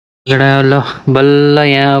एउटा ल बल्ल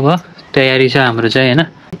यहाँ अब तयारी छ हाम्रो चाहिँ होइन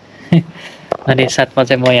अनि साथमा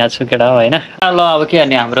चाहिँ म यहाँ छु केटा हो होइन ल अब के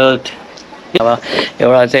गर्ने हाम्रो अब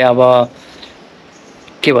एउटा चाहिँ अब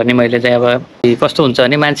के भन्ने मैले चाहिँ अब कस्तो हुन्छ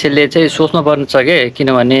भने मान्छेले चाहिँ सोच्नु पर्छ के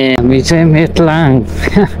किनभने हामी चाहिँ मेटलाङ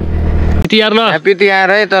तिहार ल ह्यापी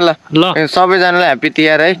तिहार है त ल सबैजनालाई ह्यापी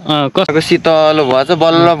तिहार है कसको शीतलो भएछ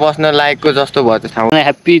बल्ल बस्न लायकको जस्तो भएछ ठाउँ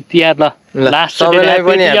ह्यापी तिहार ल लास्ट सबैलाई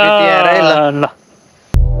पनि ह्यापी तिहार है ल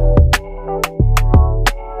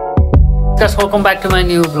welcome back to my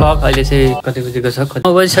new blog अहिले चाहिँ कति बजीको छ 9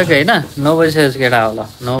 बजिसक्यो होइन 9 बजिसकेको केटा होला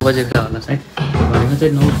 9 बजेको होला चाहिँ घडीमा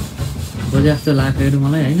चाहिँ 9 बजे जस्तो लाग्यो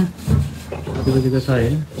मलाई होइन कति बजीको छ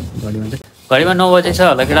होइन घडीमा 9 बजे छ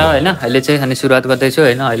होला केटा होइन अहिले चाहिँ अनि सुरुवात गर्दैछु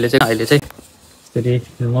होइन अहिले चाहिँ फेरि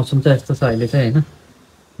मौसम चाहिँ यस्तो छ अहिले चाहिँ होइन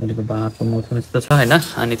अहिलेको बाँको मौसम यस्तो छ होइन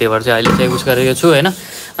अनि त्यही भएर चाहिँ अहिले चाहिँ उस गरेको छु होइन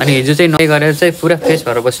अनि हिजो चाहिँ नयाँ गरेर चाहिँ पुरा फ्रेस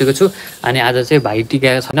भएर बसेको छु अनि आज चाहिँ भाइ टिका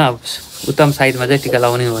छैन उत्तम साइडमा चाहिँ टिका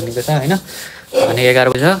लाउने भनेको छ होइन अनि 11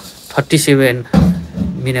 बजे 37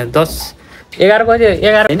 मिनट 11 बजे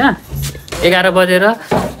 11 होइन 11 बजेर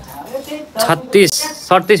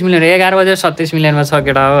 37 मिनट 11 बजेर 37 मिनटमा छ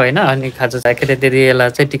केटा हो होइन अनि खाजा झाकेर त्यति बेला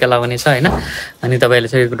चाहिँ टिका लाउने छ होइन अनि तपाईँहरूले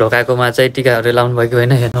चाहिँ ढोकाकोमा चाहिँ टिकाहरू लाउनु भएको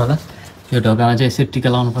होइन हेर्नु होला यो ढोकामा चाहिँ यसरी टिका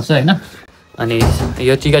लाउनुपर्छ होइन अनि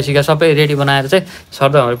यो टिका सिका सबै रेडी बनाएर चाहिँ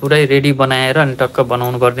सरदमहरू पुरै रेडी बनाएर अनि टक्क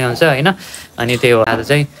बनाउनु पर्ने हुन्छ होइन अनि त्यही हो आज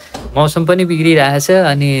चाहिँ मौसम पनि बिग्रिरहेछ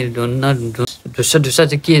अनि ढुस्सा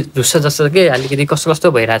चाहिँ के ढुस्सा जस्तो के अलिकति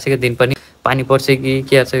कस्तो भइरहेछ कि दिन पनि पानी पर्छ कि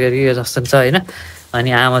के छ कि जस्तो छ होइन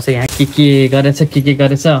अनि आमा चाहिँ यहाँ के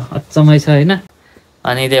गरेछ अचम्मै छ होइन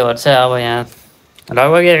अनि त्यही भएर चाहिँ अब यहाँ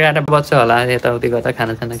लगभग 11 बज्छ होला यताउति गर्दा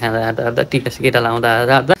खानासाना खाँदा टिका सिका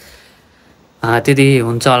लाउँदा त्यति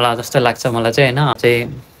हुन्छ होला जस्तो लाग्छ मलाई चाहिँ होइन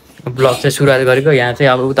चाहिँ ब्लग चाहिँ सुरुवात गरेको यहाँ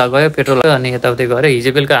चाहिँ अब उता गयो पेट्रोल अनि यताउति गयो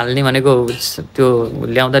हिजो बेलुका हाल्ने भनेको त्यो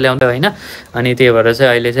ल्याउँदा होइन अनि त्यही भएर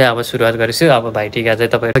चाहिँ अहिले चाहिँ अब सुरुवात गरेछु अब भाइ टिका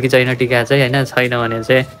चाहिँ तपाईँहरू कि छैन टिका चाहिँ होइन छैन भने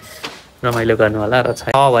चाहिँ रमाइलो गर्नु होला र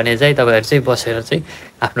छ भने चाहिँ तपाईँहरू चाहिँ बसेर चाहिँ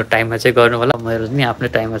आफ्नो टाइममा चाहिँ गर्नु होला मेरो पनि आफ्नो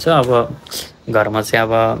टाइममा छ अब घरमा चाहिँ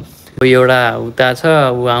अब एउटा उता छ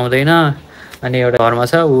ऊ आउँदैन अनि एउटा घरमा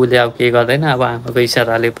छ उसले अब के गर्दैन अब आमाको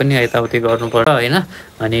इसाराले पनि यताउति गर्नुपर्छ होइन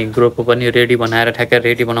अनि ग्रुपको पनि रेडी बनाएर ठ्याक्कै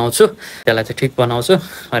रेडी बनाउँछु त्यसलाई चाहिँ ठिक बनाउँछु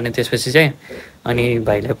अनि त्यसपछि चाहिँ अनि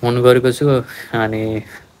भाइलाई फोन गरेको छु अनि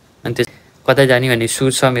त्यस कतै जाने भने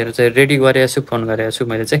सुट छ मेरो चाहिँ रेडी गरेको छु फोन गरेको छु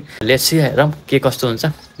मैले चाहिँ लेट्सी हेरौँ के कस्तो हुन्छ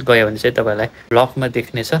गयो भने चाहिँ तपाईँलाई ब्लगमा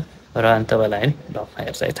देख्ने छ र अनि तपाईँलाई होइन ब्लगमा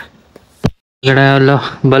हेर्छ यता एउटा ल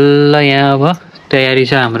बल्ल यहाँ अब तयारी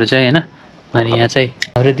छ हाम्रो चाहिँ होइन अनि यहाँ चाहिँ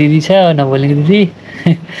हाम्रो दिदी छ नबोल्ने दिदी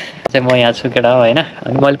चाहिँ म यहाँ छु केटा हो होइन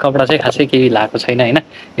अनि मैले कपडा चाहिँ खासै केही लगाएको छैन होइन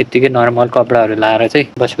यत्तिकै नर्मल कपडाहरू लाएर चाहिँ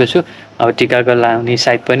बसेको छु अब टिकाको लाउने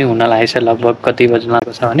सायद पनि हुन लागेको छ लगभग कति बजी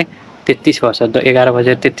लागेको छ भने 33 वर्ष 11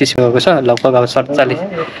 बजेर 33 भएको छ लगभग अब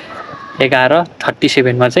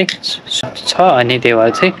 11:37मा चाहिँ छ अनि त्यही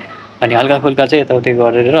भएर चाहिँ अनि हल्का फुल्का चाहिँ यताउति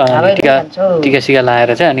गरेर टिका सिका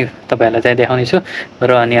लाएर चाहिँ अनि तपाईँहरूलाई चाहिँ देखाउने छु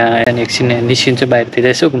र अनि एकछिन निस्किन्छु बाहिरतिर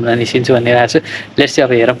यसो घुम्न निस्किन्छु भनेर आएको छु लेट्स चाहिँ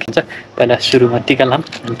अब हेरौँ के हुन्छ पहिला सुरुमा टिका लाऊँ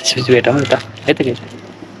अनि त्यसपछि भेटौँ नि त है त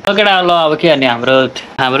केटा ल अब के गर्ने हाम्रो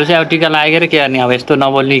चाहिँ अब टिका लागेर के गर्ने अब यस्तो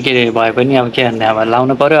नबोल्ने के भए पनि अब के गर्ने अब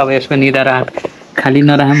लाउनु पऱ्यो अब यसको निधार खाली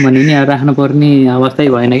नराखौँ भने नि अब राख्नुपर्ने अवस्थै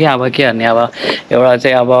भएन कि अब के गर्ने अब एउटा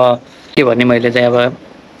चाहिँ अब के भन्ने मैले चाहिँ अब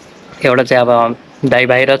एउटा चाहिँ अब दाइ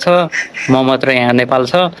बाहिर छ म मात्र यहाँ नेपाल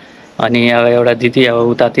छ अनि अब एउटा दिदी अब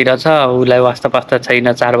उतातिर छ उसलाई वास्ता पास्ता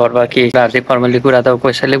छैन चाडपर्व के कुराहरू चाहिँ फर्मली कुरा त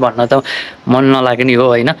कसैले भन्न त मन नलाग्ने हो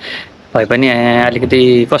होइन भए पनि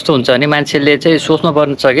अलिकति कस्तो हुन्छ भने मान्छेले चाहिँ सोच्नु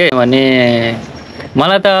पर्छ के भने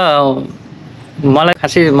मलाई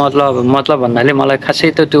खासै मतलब भन्नाले मलाई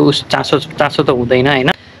खासै त त्यो चासो त हुँदैन होइन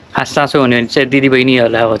खास चासो हुने भने चाहिँ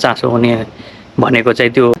दिदीबहिनीहरूलाई अब चासो हुने भनेको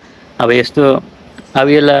चाहिँ त्यो अब यस्तो अब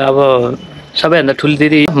यसलाई अब सबैभन्दा ठुलो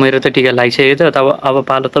दिदी मेरो त टिका लगाइसकेको थियो अब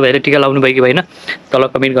पालो तपाईँहरू टिका लाउनु भयो कि भएन तल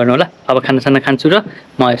कमेन्ट गर्नु होला अब खानासाना खान्छु र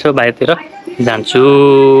म यसो बाहिरतिर जान्छु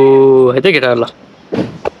है त केटा ल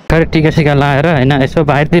खै टिका सिका लगाएर होइन यसो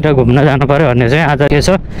बाहिरतिर घुम्न जानु पऱ्यो भन्ने चाहिँ आज के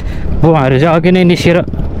छ बुवाहरू चाहिँ अघि नै निस्केर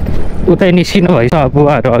उतै निस्किनु भएछ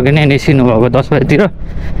बुवाहरू अघि नै निस्किनु भएको 10 बजीतिर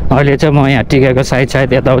अहिले चाहिँ म यहाँ टिकाको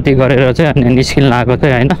साइड यताउति गरेर चाहिँ अनि निस्किनु लागेको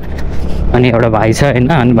चाहिँ होइन अनि एउटा भाइ छ होइन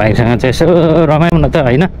अनि भाइसँग चाहिँ यसो रमाउँ न त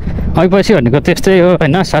होइन आएपछि भनेको त्यस्तै हो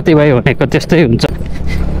होइन साथीभाइ भनेको त्यस्तै हुन्छ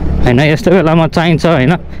होइन यस्तो बेलामा चाहिन्छ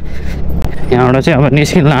होइन यहाँबाट चाहिँ अब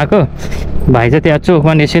निस्किनु आएको भाइ चाहिँ त्यहाँ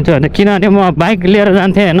चोकमा निस्किन्छु भने किनभने म बाइक लिएर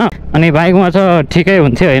जान्थेँ होइन अनि बाइकमा चाहिँ ठिकै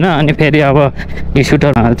हुन्थ्यो होइन अनि फेरि अब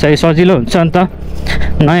स्कुटरमा चाहिँ सजिलो हुन्छ नि त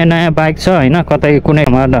नयाँ नयाँ बाइक छ होइन कतै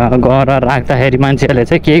कुनैमा गएर राख्दाखेरि मान्छेहरूले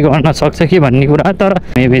चाहिँ केही गर्न सक्छ कि भन्ने कुरा तर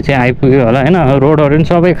मेबी चाहिँ आइपुग्यो होला होइन रोडहरू पनि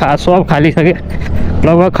सबै सब खाली छ कि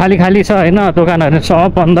लगभग खाली खाली छ होइन दोकानहरू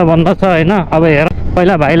सब बन्द छ होइन अब हेर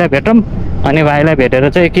पहिला भाइलाई भेटौँ अनि भाइलाई भेटेर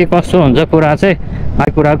चाहिँ के कस्तो हुन्छ कुरा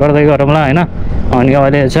चाहिँ कुरा गर्दै गरौँला होइन अनि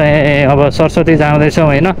अहिले चाहिँ अब सरस्वती जाँदैछौँ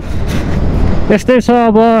होइन यस्तै छ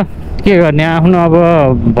अब के गर्ने आफ्नो अब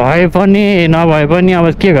भए पनि नभए पनि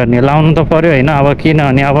अब के गर्ने लाउनु त पर्यो होइन अब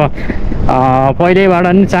किनभने अब पहिल्यैबाट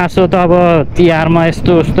नि चासो त अब तिहारमा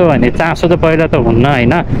यस्तो उस्तो भन्ने चासो त पहिला त हुन्न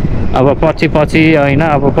होइन अब पछि होइन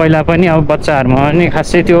अब पहिला पनि अब बच्चाहरूमा पनि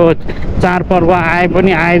खासै त्यो चाडपर्व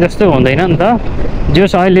आए जस्तो हुँदैन नि त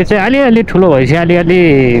जस अहिले चाहिँ अलिअलि ठुलो भएपछि अलिअलि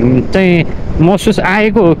चाहिँ महसुस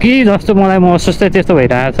आएको हो कि जस्तो मलाई महसुस चाहिँ त्यस्तो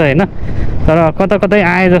भइरहेको छ होइन तर कतै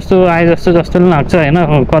आए जस्तो पनि लाग्छ होइन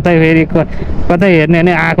कतै फेरि कतै हेर्ने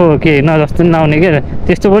भने आएको हो कि होइन जस्तो पनि नआउने क्या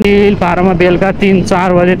त्यस्तो पनि पारोमा बेलुका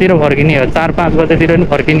 3-4 बजेतिर फर्किने हो 4-5 बजेतिर पनि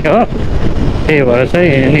फर्किने हो त्यही भएर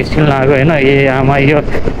चाहिँ निस्किनु लाग्यो होइन ए आमा यो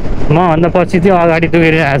मभन्दा पछि त्यो अगाडि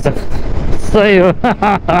दुखिरहेको छ सही हो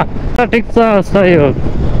ठिक छ सही हो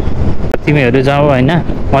तिमीहरू जाऊ होइन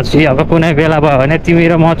पछि अब कुनै बेला भयो भने तिमी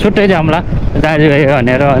र म छुट्टै जाउँला दाजुभाइ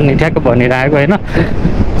भनेर अनि ठ्याक्क भनिरहेको होइन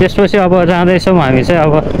त्यसपछि अब जाँदैछौँ हामी चाहिँ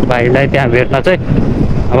अब भाइलाई त्यहाँ भेट्न चाहिँ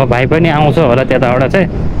अब भाइ पनि आउँछ होला त्यताबाट चाहिँ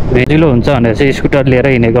भेजिलो हुन्छ भनेर चाहिँ स्कुटर लिएर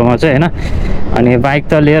हिँडेकोमा चाहिँ होइन अनि बाइक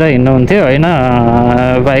त लिएर हिँड्नुहुन्थ्यो होइन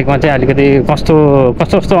बाइकमा चाहिँ अलिकति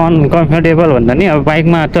कस्तो अनकम्फर्टेबल भन्दा नि अब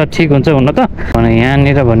बाइकमा त ठिक हुन्छ हुन त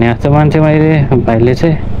यहाँनिर भने जस्तो मान्छे मैले भाइले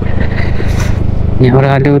चाहिँ यहाँबाट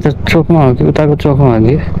अहिले उता चोकमा हो कि उताको चोकमा हो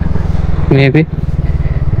कि मेबी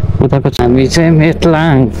उताको हामी चाहिँ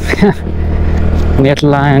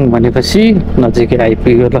मेटलाङ भनेपछि नजिकै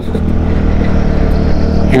आइपुग्यो ल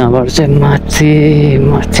यहाँबाट चाहिँ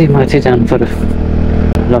माथि जानु पर्यो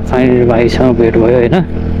ल फाइनली भाइसँग भेट भयो होइन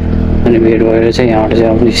अनि भेट भएर चाहिँ यहाँबाट चाहिँ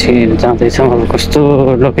अब निस्किएर जाँदैछौँ अब कस्तो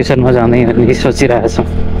लोकेसनमा जाने भन्ने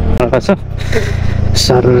सोचिरहेको छ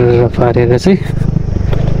सर पारेर चाहिँ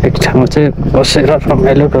एक ठाउँमा चाहिँ बसेर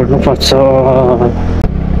रमाइलो गर्नुपर्छ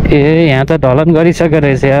ए यहाँ त ढलन गरिसक्यो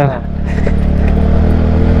रहेछ यार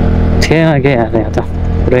थिएन क्या यहाँ त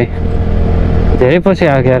पुरै धेरै पछि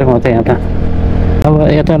आएको यार म त यहाँ त अब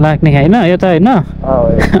यता लाग्ने होइन यता होइन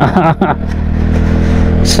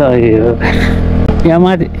सही हो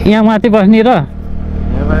यहाँ माथि बस्ने र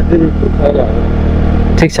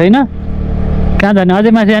ठिक छैन कहाँ जाने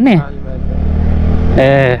अझै माथि जाने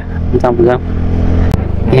ए जाउँ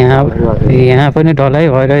यहाँ पनि ढलाइ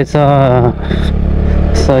भइरहेछ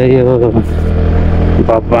सही हो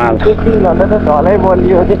बब्बाल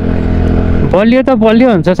बलियो त बलियो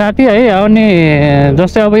हुन्छ साथी है अनि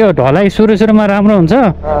जस्तै अब यो ढलाइ सुरुमा राम्रो हुन्छ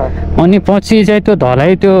अनि पछि चाहिँ त्यो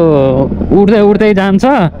ढलाइ त्यो उड्दै जान्छ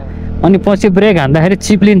अनि पछि ब्रेक हान्दाखेरि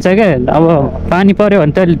चिप्लिन्छ क्या अब पानी पर्यो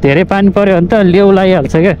भने त धेरै पानी पर्यो भने त लेउ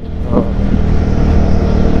लागिहाल्छ क्या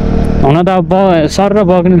हुन त अब सर र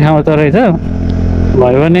बग्ने ठाउँ त रहेछ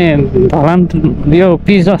भयो भने ढलान यो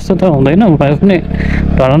पिच जस्तो त हुँदैन भयो भने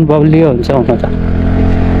ढलान बलियो हुन्छ हुन त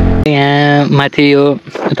यहाँ माथि यो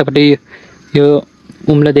यतापट्टि यो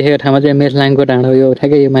उम्लो देखेको ठाउँमा चाहिँ मेटलाङको डाँडो यो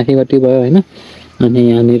ठ्याक्कै यो माथिपट्टि भयो होइन अनि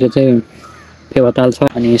यहाँनिर चाहिँ फेवाताल छ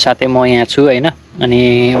अनि साथै म यहाँ छु होइन अनि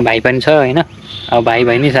भाइ पनि छ होइन अब भाइ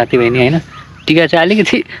बहिनी साथी बहिनी होइन टिका चाहिँ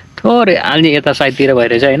अलिकति थोरै अलि यता साइडतिर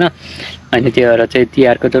भइरहेछ होइन अनि त्यो भएर चाहिँ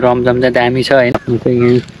तिहारको त्यो रमझम चाहिँ दामी छ होइन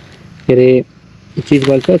यहाँ के अरे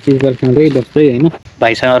चिजबल छ चिजबल खाँदै बस्दै होइन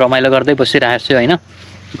भाइसँग रमाइलो गर्दै बसिरहेको छु होइन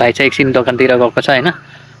भाइ चाहिँ एकछिन दोकानतिर गएको छ होइन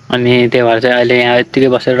अनि त्यही भएर चाहिँ अहिले यहाँ यत्तिकै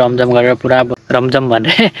बसेर रमझम गरेर पुरा रमझम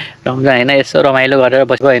भनेर रमझम होइन यसो रमाइलो गरेर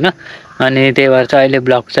बसेको होइन अनि त्यही भएर चाहिँ अहिले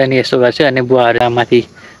ब्लग चाहिँ नि यस्तो गर्छु अनि बुवाहरू माथि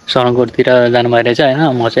सरङकोटतिर जानुभएको रहेछ होइन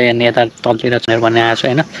म चाहिँ यहाँ यता तलतिर भन्ने आएको छु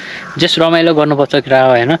होइन जस रमाइलो गर्नुपर्छ केटा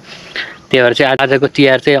होइन त्यही भएर चाहिँ आजको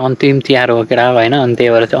तिहार चाहिँ अन्तिम तिहार हो केटा होइन अनि त्यही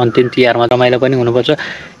भएर चाहिँ अन्तिम तिहारमा रमाइलो पनि हुनुपर्छ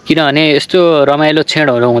किनभने यस्तो रमाइलो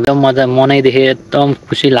छेडहरू हुँदा मजा मनै देखेँ एकदम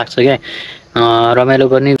खुसी लाग्छ क्या रमाइलो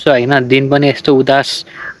गर्ने होइन दिन पनि यस्तो उदास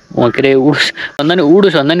के अरे उडुस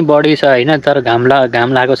भन्दा नि बढी छ होइन तर घाम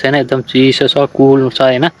लागेको छैन एकदम चिसो छ कुल छ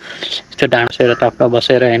होइन यस्तो डाँडो सेर टप्प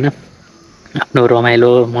बसेर होइन आफ्नो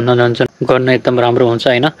रमाइलो मनोरञ्जन गर्न एकदम राम्रो हुन्छ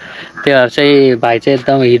होइन त्यही भएर चाहिँ भाइ चाहिँ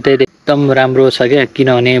एकदम हृदय एकदम राम्रो छ क्या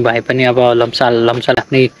किनभने भाइ पनि अब लम्साल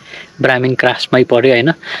आफ्नै ब्राह्मीण क्रासमै पढ्यो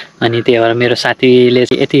होइन अनि त्यही भएर मेरो साथीले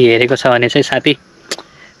चाहिँ यति हेरेको छ भने चाहिँ साथी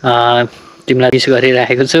तिमीलाई मिस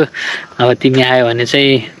गरिराखेको छु अब तिमी आयो भने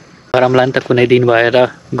चाहिँ गरौँला नि त कुनै दिन भएर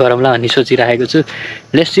गरौँला भन्ने सोचिरहेको छु।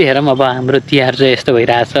 लेट्स सी हेरौँ अब हाम्रो तिहार चाहिँ यस्तो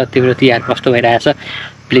भइरहेछ, तिम्रो तिहार कस्तो भइरहेछ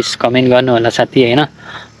प्लिज कमेन्ट गर्नु होला साथी होइन।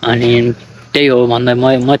 अनि त्यही हो भन्दा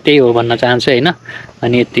म त्यही हो भन्न चाहन्छु होइन।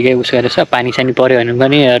 अनि यत्तिकै उस गरेर पानी सानी पऱ्यो भने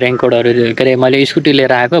पनि रेनकोटहरू के अरे मैले स्कुटी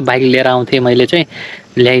लिएर आएको, बाइक लिएर आउँथेँ मैले चाहिँ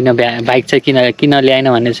ल्याइन बाइक चाहिँ किन ल्याएन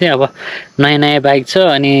भने चाहिँ अब नयाँ नयाँ बाइक छ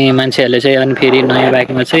अनि मान्छेहरूले चाहिँ अनि फेरि नयाँ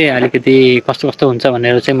बाइकमा चाहिँ अलिकति कस्तो कस्तो हुन्छ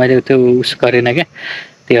भनेर चाहिँ मैले त्यो उस गरेन क्या।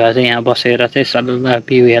 त्यो भएर चाहिँ यहाँ बसेर चाहिँ सल्लाह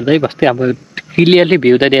भ्यू हेर्दै बस्थेँ। अब क्लियरली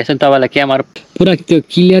भ्यू त देखेको छैन तपाईँलाई, क्यामेरा पुरा त्यो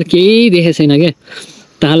क्लियर केही देखेको छैन क्या।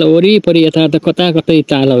 ताल वरिपरि यताउता कता कतै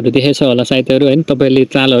तालहरू देखेछ होला सायदहरू होइन, तपाईँले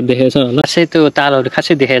तालहरू देखेछ होला। खासै त्यो तालहरू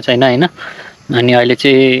खासै देखेको छैन होइन। अनि अहिले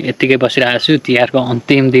चाहिँ यत्तिकै बसिरहेको छु, तिहारको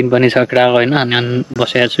अन्तिम दिन पनि छ केटाको होइन। अनि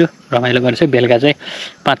बसेको छु रमाइलो गरेर बेलुका चाहिँ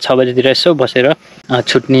 5-6 बजीतिर यसो बसेर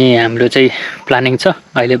छुट्ने हाम्रो चाहिँ प्लानिङ छ।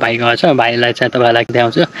 अहिले भाइ गएको छ, भाइलाई चाहिँ तपाईँलाई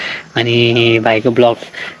देखाउँछु। अनि भाइको ब्लग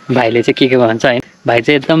भाइले चाहिँ के भन्छ होइन। भाइ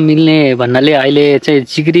चाहिँ एकदम मिल्ने भन्नाले अहिले चाहिँ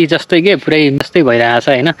जिग्री जस्तै के पुरै जस्तै भइरहेको छ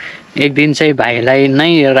होइन। एक दिन चाहिँ भाइलाई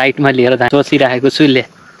नै राइटमा लिएर सोचिरहेको छु।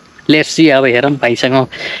 लेट्स सी अब हेरौँ भाइसँग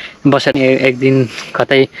बसेर एक दिन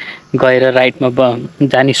कतै गएर राइडमा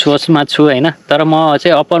जाने सोचमा छु होइन। तर म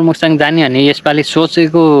चाहिँ अप्पर मुस्ताङ जाने भन्ने यसपालि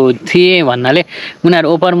सोचेको थिएँ भन्नाले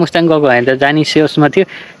उनीहरू अप्पर मुस्ताङ गएको भने त जाने सोचमा थियो।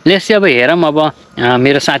 लेट्स सी अब हेरौँ। अब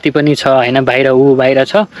मेरो साथी पनि छ होइन, बाहिर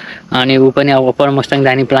छ अनि ऊ पनि अब अप्पर मुस्ताङ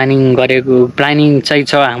जाने प्लानिङ चाहिँ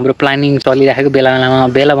छ। हाम्रो प्लानिङ चलिरहेको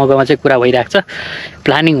बेला मौकामा चाहिँ कुरा भइरहेको छ,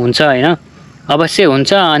 प्लानिङ हुन्छ होइन, अवश्य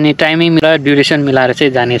हुन्छ। अनि टाइमिङ र ड्युरेसन मिलाएर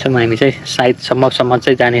चाहिँ जानेछौँ हामी चाहिँ, सायद सम्म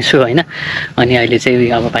चाहिँ जानेछु होइन। अनि अहिले चाहिँ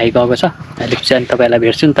अब भाइ गएको छ, अहिले चाहिँ तपाईँलाई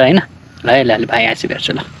भेट्छु नि त होइन। ल भाइ आएपछि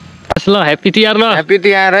भेट्छु ल। ल ह्याप्पी तिहार। ल ह्याप्पी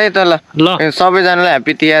तिहार है त। ल सबैजनालाई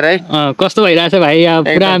ह्याप्पी तिहार है। कस्तो भइरहेछ भाइ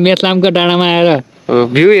पुरा मेचलामको डाँडामा आएर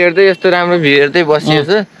भ्यू हेर्दै यस्तो राम्रो भ्यू हेर्दै बसिएछ,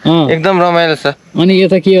 एकदम रमाइलो छ। अनि यो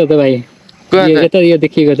त के हो त भाइ, यता यो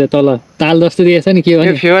देखिएको छ तल ताल जस्तो दिएछ नि, के हो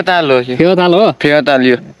फेवाताल हो। फेवाताल हो, फेवाताल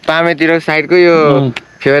यो पामेतिर साइडको यो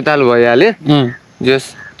फेवाताल भइहाल्यो। जस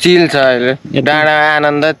चिल छ अहिले डाँडा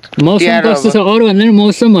आनन्द। मौसम कस्तो छ अरू भन्दा नि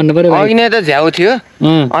मौसम भन्नु पर्यो। अघि नै त झ्याउ थियो,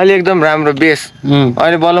 अहिले एकदम राम्रो बेस।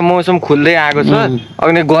 अहिले बल्ल मौसम खुल्दै आएको छ,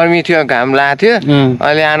 अघि नै गर्मी थियो, घाम लागेको थियो,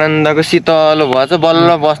 अहिले आनन्दको शीतलो भएछ, बल्ल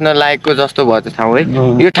बस्न लायकको जस्तो भएछ ठाउँ है।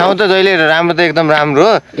 यो ठाउँ त जहिले राम्रो त एकदम राम्रो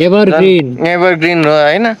हो, एभरग्रिन हो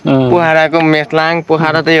होइन। पोखराको मेचलाङ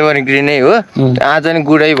पोखरा त एभरग्रिनै हो, आज नि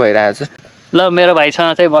गुडै भइरहेछ। ल मेरो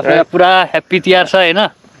भाइसँग चाहिँ बसेर पुरा ह्याप्पी तिहार छ होइन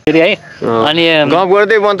है। अनि गफ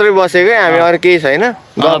गर्दै मात्रै बसेकै हामी, अरू केही छैन।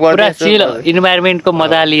 पुरा चिल इन्भाइरोमेन्टको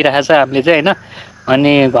मजा लिइरहेछ हामीले चाहिँ होइन।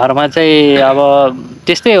 अनि घरमा चाहिँ अब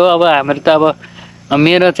त्यस्तै हो। अब हाम्रो त अब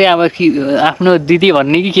मेरो चाहिँ अब आफ्नो दिदी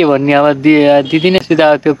भन्ने कि के भन्ने, अब दिदी नै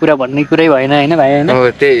सिधा त्यो कुरा भन्ने कुरै भएन होइन भाइ होइन।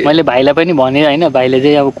 मैले भाइलाई पनि भनेँ होइन, भाइले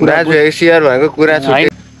चाहिँ अब कुरा सेयर भएको कुरा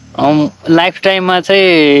लाइफ टाइममा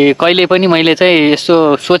चाहिँ कहिले पनि मैले चाहिँ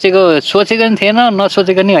यस्तो सोचेको नि थिएन,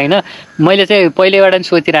 नसोचेको नि होइन। मैले चाहिँ पहिलेबाट नि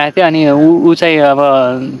सोचिरहेको थिएँ। अनि ऊ चाहिँ अब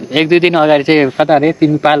 1-2 दिन अगाडि चाहिँ कता अरे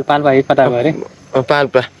तिमी पाल्पा कता गयो अरे,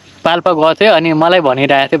 पाल्पा गएको थियो। अनि मलाई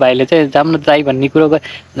भनिरहेको थियो भाइले चाहिँ जाऊँ न दाइ भन्ने कुरो,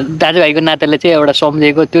 दाजुभाइको नाताले चाहिँ एउटा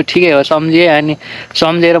सम्झेको त्यो ठिकै हो, सम्झेँ। अनि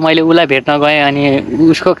सम्झेर मैले उसलाई भेट्न गएँ, अनि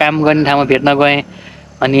उसको काम गर्ने ठाउँमा भेट्न गएँ।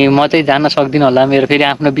 अनि म चाहिँ जान सक्दिनँ होला, मेरो फेरि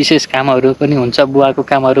आफ्नो विशेष कामहरू पनि हुन्छ, बुवाको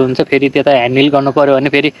कामहरू हुन्छ, फेरि त्यता ह्यान्डल गर्नु पऱ्यो भने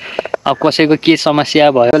फेरि अब कसैको के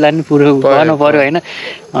समस्या भयो होला नि पुरो गर्नु पऱ्यो होइन।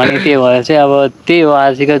 अनि त्यही भएर चाहिँ अब त्यही हो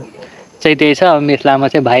आजको चाहिँ त्यही छ। अब मेचलामा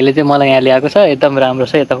चाहिँ भाइले चाहिँ मलाई यहाँ ल्याएको छ, एकदम राम्रो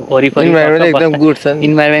छ। यता वरिपरि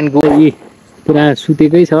इन्भाइरोमेन्ट गुड, पुरा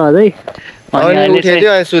सुतेकै छ अझै।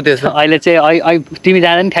 अहिले चाहिँ तिमी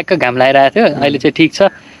जाँदा नि ठ्याक्क घाम लगाइरहेको थियो, अहिले चाहिँ ठिक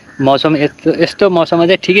छ मौसम। यस्तो मौसममा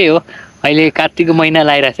चाहिँ ठिकै हो। अहिले कार्तिकको महिना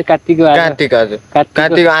लागिरहेको छ, कार्तिक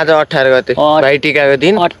आज 18 गते भाइ टिकाको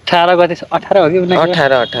दिन। 18 गते 18 हो कि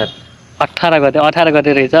 18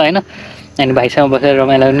 गते रहेछ होइन। अनि भाइसँग बसेर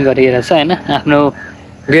रमाइलो पनि गरिरहेछ होइन। आफ्नो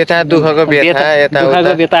व्यथा दुःखको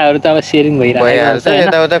व्यथाहरू त अब सेयरिङ भइरहेको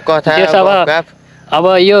छ। अब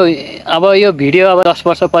यो भिडियो अब 10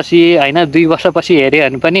 वर्षपछि होइन 2 वर्षपछि हेऱ्यो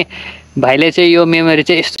भने पनि भाइले चाहिँ यो मेमोरी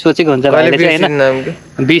चाहिँ यस्तो सोचेको हुन्छ भाइले चाहिँ होइन।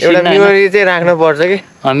 मेमोरी चाहिँ राख्नु पर्छ कि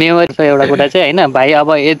मेमोरी छ एउटा कुरा चाहिँ होइन। भाइ अब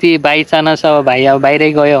यति बाई चान्स अब भाइ अब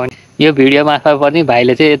बाहिरै गयो भने यो भिडियो मार्फत पनि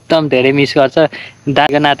भाइले चाहिँ एकदम धेरै मिस गर्छ।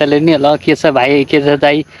 दाइको नाताले नि ल के छ भाइ, के छ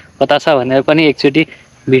दाइ, कता छ भनेर पनि एकचोटि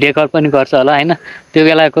भिडियो कल पनि गर्छ होला होइन। त्यो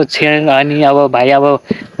बेलाको क्षण अनि अब भाइ अब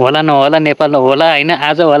होला नहोला, नेपाल होला होइन,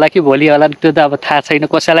 आज होला कि भोलि होला त्यो त अब थाहा छैन,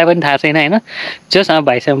 कसैलाई पनि थाहा छैन होइन। जस अब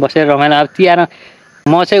भाइसँग बसेर रमाइलो। अब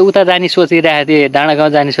म चाहिँ उता जाने सोचिरहेको थिएँ, डाँडा गाउँ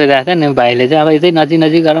जाने सोचिरहेको थिएँ अनि भाइले चाहिँ अब यतै नजिक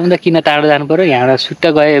नजिक गरौँ त किन टाढो जानु पऱ्यो, यहाँबाट सुट्ट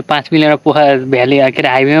गए 5 मिनटमा पोखरा भ्याली के अरे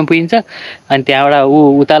हाइवेमा पुगिन्छ अनि त्यहाँबाट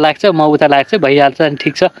उता लाग्छ म उता लाग्छ भइहाल्छ अनि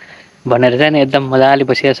ठिक छ भनेर चाहिँ एकदम मजाले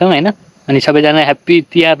बसिरहेको छौँ होइन। अनि सबैजना ह्याप्पी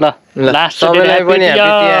तिहार ल लास्ट सबैलाई पनि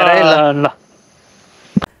ह्याप्पी तिहार है ल।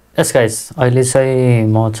 यस गाइस अहिले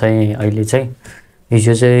चाहिँ अहिले चाहिँ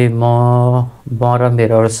हिजो चाहिँ म र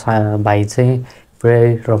मेरो भाइ चाहिँ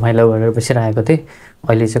पुरै रमाइलो गरेर बसिरहेको थिएँ।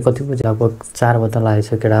 अहिले चाहिँ कति बजी अब 4 बज्न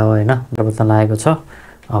लागेको छ केटा हो होइन, 4 बज्न लागेको छ।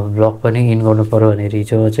 अब ब्लग पनि इन गर्नु पऱ्यो भनेर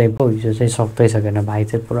हिजो चाहिँ सक्दै सकेन, भाइ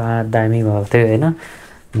चाहिँ पुरा दामी भएको थियो होइन।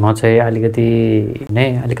 म चाहिँ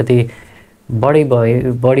अलिकति बढी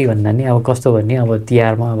भन्दा नि अब कस्तो भन्ने अब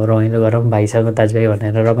तिहारमा अब रमाइलो गरौँ भाइसँग दाजुभाइ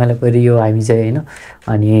भनेर रमाइलो गरियो हामी चाहिँ होइन।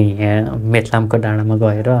 अनि यहाँ मेटलामको डाँडामा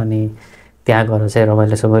गएर अनि त्यहाँ गएर चाहिँ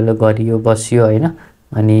रमाइलो गरियो बसियो होइन।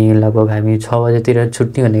 अनि लगभग हामी 6 बजेतिर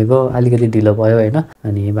छुट्ने भनेको अलिकति ढिलो भयो होइन।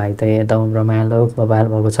 अनि भाइ त एकदम रमाइलो बबाल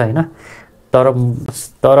भएको छ होइन।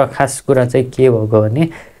 तर खास कुरा चाहिँ के भएको भने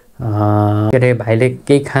के अरे भाइले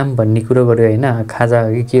केही खाम भन्ने कुरो गर्यो होइन, खाजा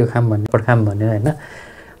कि के खाम भन्यो होइन।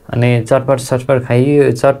 अनि चटपट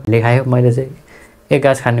खाइयो, चटले खायो। मैले चाहिँ एक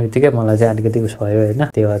गाँस खाने बित्तिकै मलाई चाहिँ अलिकति उस भयो होइन।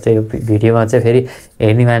 त्यो चाहिँ भिडियोमा चाहिँ फेरि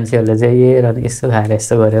हेर्ने मान्छेहरूले चाहिँ यस्तो खाएर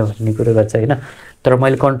यस्तो गर्यो भन्ने कुरो गर्छ होइन। तर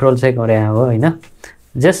मैले कन्ट्रोल चाहिँ गरेँ हो होइन।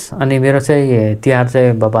 अनि मेरो चाहिँ तिहार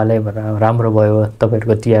चाहिँ बबाले राम्रो भयो।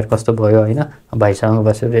 तपाईँहरूको तिहार कस्तो भयो होइन? भाइसँग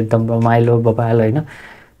बसेर एकदम रमाइलो बबाल होइन।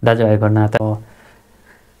 दाजुभाइको नाता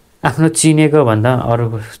आफ्नो चिनेको भन्दा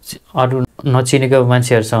अरू नचिनेको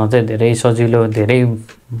मान्छेहरूसँग चाहिँ धेरै सजिलो, धेरै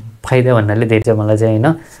फाइदा भन्नाले धेरै छ मलाई चाहिँ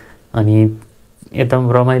होइन। अनि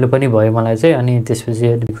एकदम रमाइलो पनि भयो मलाई चाहिँ। अनि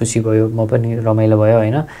त्यसपछि खुसी भयो, म पनि रमाइलो भयो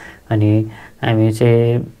होइन। अनि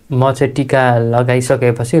म चाहिँ टिका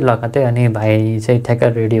लगाइसकेपछि लगाएँ अनि भाइ चाहिँ ठ्याक्क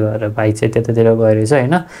रेडी भएर भाइ चाहिँ त्यतातिर गएर रहेछ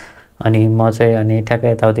होइन। अनि म चाहिँ अनि ठ्याक्क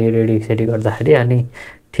यताउति रेडी गर्दाखेरि अनि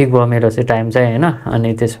ठिक भयो मेरो चाहिँ टाइम चाहिँ होइन।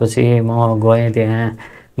 अनि त्यसपछि म गएँ, त्यहाँ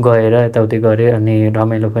गएर यताउति गरेँ अनि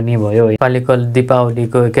रमाइलो पनि भयो। नेपालीको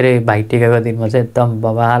दीपावलीको के अरे भाइ टिकाको दिनमा चाहिँ एकदम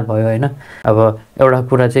बवाल भयो होइन। अब एउटा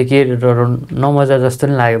कुरा चाहिँ के नमजा जस्तो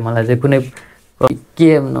नि लाग्यो मलाई चाहिँ, कुनै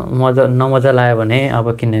के नमजा लाग्यो भने अब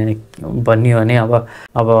किन भन्यो भने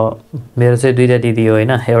अब मेरो चाहिँ 2टा दिदी हो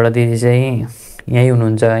होइन। एउटा दिदी चाहिँ यहीँ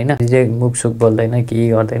हुनुहुन्छ होइन, दिदी चाहिँ मुखसुख बोल्दैन केही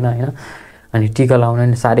गर्दैन होइन। अनि टिका लाउन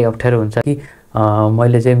नि साह्रै अप्ठ्यारो हुन्छ कि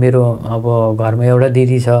मैले चाहिँ मेरो अब घरमा एउटा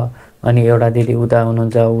दिदी छ अनि एउटा दिदी उता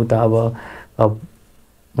हुनुहुन्छ। उता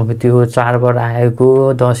अब त्यो चाडबाड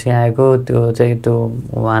आएको, दसैँ आएको, त्यो चाहिँ त्यो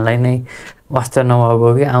उहाँलाई नै वास्ता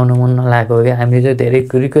नभएको कि आउनु मन नलागेको कि हामीले चाहिँ धेरै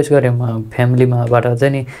रिक्वेस्ट गऱ्यौँ फ्यामिलीमाबाट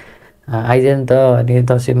चाहिँ नि आइज नि त अनि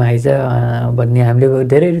दसैँमा आइज भन्ने हामीले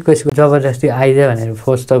धेरै रिक्वेस्ट जबरजस्ती आइज भनेर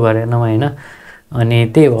फोर्स त गरेनौँ होइन। अनि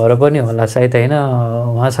त्यही भएर पनि होला सायद होइन,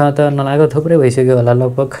 उहाँसँग त नलागेको थुप्रै भइसक्यो होला,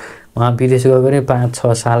 लगभग उहाँ विदेश गएको पनि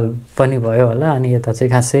 5-6 साल पनि भयो होला। अनि यता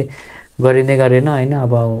चाहिँ खासै गरिँदै गरेन होइन।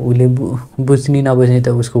 अब उसले बुझ्ने नबुझ्ने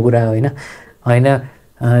त उसको कुरा होइन।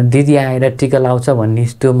 दिदी आएर टिका लाउँछ भन्ने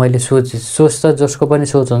त्यो मैले सोच त जसको पनि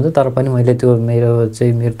सोच हुन्छ, तर पनि मैले त्यो मेरो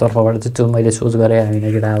तर्फबाट चाहिँ त्यो मैले सोच गरेँ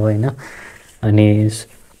होइन केटा अब होइन। अनि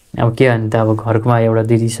अब के भने त अब घरकोमा एउटा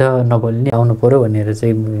दिदी छ नबोल्ने, आउनु पऱ्यो भनेर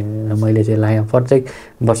चाहिँ मैले चाहिँ लाएँ। प्रत्येक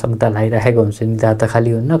वर्षमा त लगाइराखेको हुन्छ नि, दादा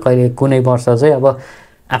खालि हुन्न, कहिले कुनै वर्ष चाहिँ अब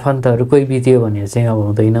आफन्तहरू कोही बित्यो भने चाहिँ अब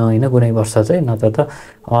हुँदैन होइन कुनै वर्ष चाहिँ, नत्र त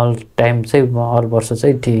अल टाइम चाहिँ अल वर्ष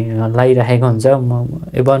चाहिँ लगाइराखेको हुन्छ।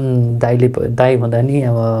 इभन दाइ हुँदा नि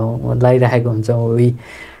अब लगाइराखेको हुन्छ, उही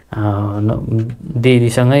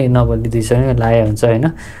दिदीसँगै नबोल्ने दिदीसँगै लगाएको हुन्छ होइन।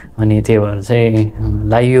 अनि त्यही भएर चाहिँ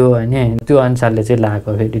लगाइयो होइन। त्यो अनुसारले चाहिँ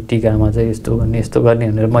लगाएको, फेरि टिकामा चाहिँ यस्तो गर्ने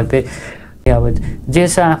भनेर मैले चाहिँ अब जे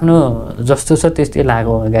छ आफ्नो जस्तो छ त्यस्तै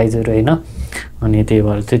लगाएको गाइजहरू होइन। अनि त्यही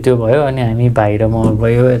भएर चाहिँ त्यो भयो। अनि हामी भाइ र म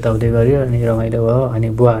गयो, यताउति गऱ्यो अनि रमाइलो भयो। अनि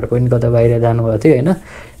बुवाहरू पनि कता बाहिर जानुभएको थियो होइन।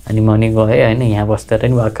 अनि म नि गएँ होइन, यहाँ बस्दा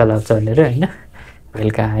पनि वाक्का लाग्छ भनेर होइन।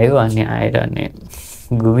 बेलुका आयो अनि आएर अनि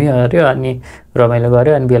घुम्यो हऱ्यो अनि रमाइलो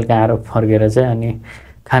गऱ्यो। अनि बेलुका आएर फर्केर चाहिँ अनि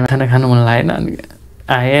खाना खानु मन लागेन अनि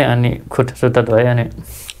आएँ अनि खुट्टा धोएँ अनि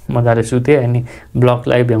मजाले सुतेँ। अनि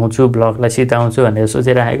ब्लगलाई भ्याउँछु, ब्लगलाई सिताउँछु भनेर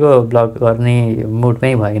सोचिराखेको, ब्लग गर्ने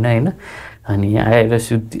मुडमै भएन होइन। अनि आएर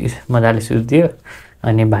मजाले सुत्यो।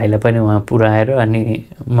 अनि भाइलाई पनि उहाँ पुऱ्याएर अनि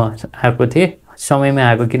म आएको थिएँ, समयमा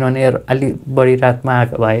आएको, किनभने अलिक बढी रातमा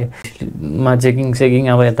आएको भएमा चेकिङ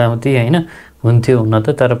अब यताउति होइन हुन्थ्यो हुन त,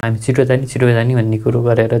 तर हामी छिटो जाने भन्ने कुरो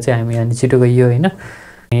गरेर चाहिँ हामी अनि छिटो गइयो होइन।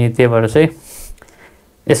 अनि त्यही भएर चाहिँ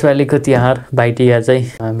यसपालिको तिहार भाइ टिका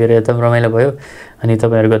चाहिँ मेरो एकदम रमाइलो भयो। अनि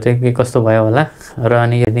तपाईँहरूको चाहिँ के कस्तो भयो होला र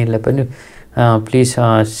अनि यिनीहरूलाई पनि प्लिज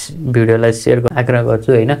भिडियोलाई सेयर आग्रह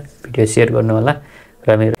गर्छु होइन, भिडियो सेयर गर्नु होला।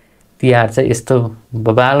 र मेरो तिहार चाहिँ यस्तो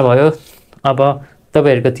बबाल भयो। अब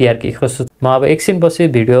तपाईँहरूको तिहार के कस्तो म अब एकछिनपछि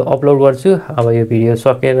भिडियो अपलोड गर्छु अब यो भिडियो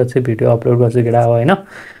सकेर चाहिँ भिडियो अपलोड गर्छु केटा हो होइन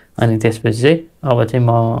अनि त्यसपछि चाहिँ अब चाहिँ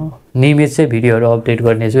म नियमित चाहिँ भिडियोहरू अपडेट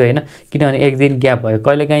गर्नेछु होइन किनभने एक दिन ग्याप भयो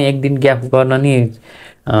कहिलेकाहीँ एक दिन ग्याप गर्न नि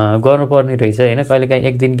गर्नुपर्ने रहेछ होइन कहिलेकाहीँ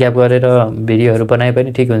एक दिन ग्याप गरेर भिडियोहरू बनाए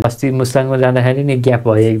पनि ठिक हुन्छ अस्ति मुस्ताङमा जाँदाखेरि नि ग्याप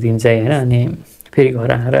भयो एक दिन चाहिँ होइन अनि फेरि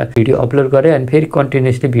घर आएर भिडियो अपलोड गरेँ अनि फेरि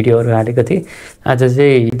कन्टिन्युसली भिडियोहरू हालेको थिएँ आज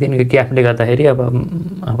चाहिँ एक दिनको ग्यापले गर्दाखेरि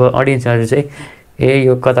अब अडियन्सहरू चाहिँ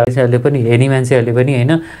यो कता मान्छेहरूले पनि हेर्ने मान्छेहरूले पनि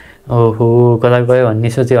होइन ओहो कता गयो भन्ने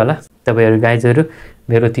सोच्यो होला तपाईँहरू गाइजहरू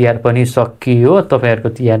मेरो तिहार पनि सकियो तपाईँहरूको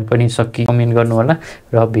तिहार पनि सकियो कमेन्ट गर्नु होला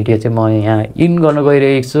र भिडियो चाहिँ म यहाँ इन गर्न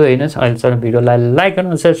गइरहेको छु होइन अहिलेसम्म भिडियोलाई लाइक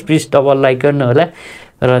गर्नुहोस् प्लिज डबल लाइक गर्नु होला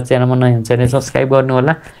र च्यानलमा नयाँ हुन्छ भने सब्सक्राइब गर्नु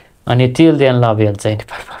होला अनि टिल देन लभ यु चाहिँ